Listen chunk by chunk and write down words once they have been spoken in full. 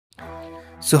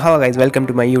So hello guys, welcome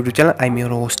to my YouTube channel. I'm your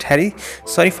host Harry.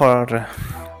 Sorry for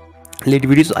late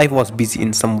videos. I was busy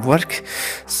in some work,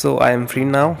 so I am free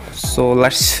now. So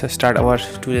let's start our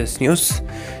today's news.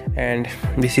 And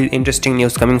this is interesting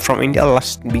news coming from India.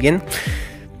 Let's begin.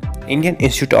 Indian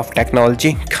Institute of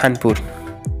Technology Kanpur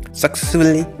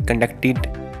successfully conducted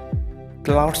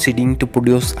cloud seeding to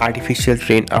produce artificial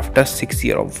rain after 6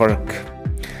 years of work.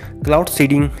 Cloud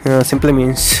seeding simply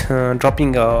means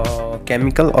dropping a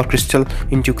chemical or crystal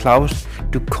into clouds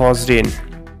to cause rain.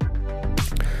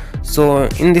 So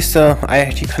in this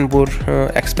IIT Kanpur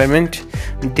experiment,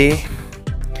 they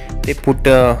put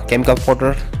chemical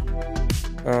powder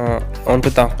onto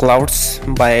the clouds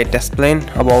by a test plane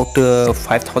about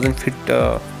 5,000 feet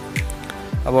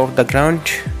above the ground.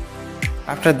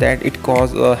 After that, it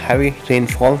caused a heavy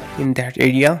rainfall in that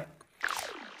area.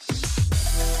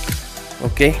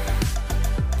 Okay,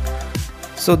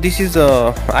 so this is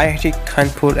IIT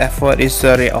Kanpur effort is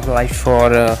a ray of light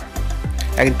for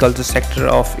agriculture sector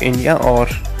of India, or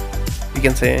we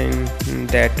can say in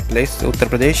that place Uttar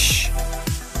Pradesh.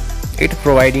 It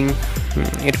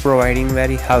providing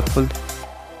very helpful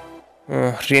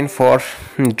rain for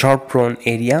drought prone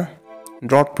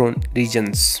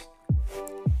regions.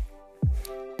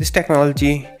 This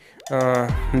technology,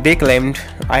 they claimed,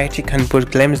 IIT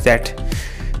Kanpur claims that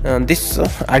this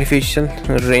artificial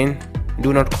rain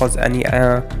do not cause any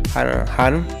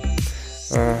harm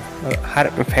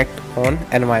effect on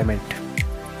environment.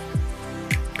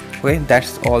 Okay,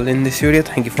 that's all in this video.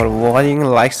 Thank you for watching.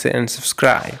 Like, share and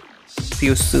subscribe. See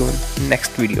you soon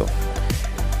next video.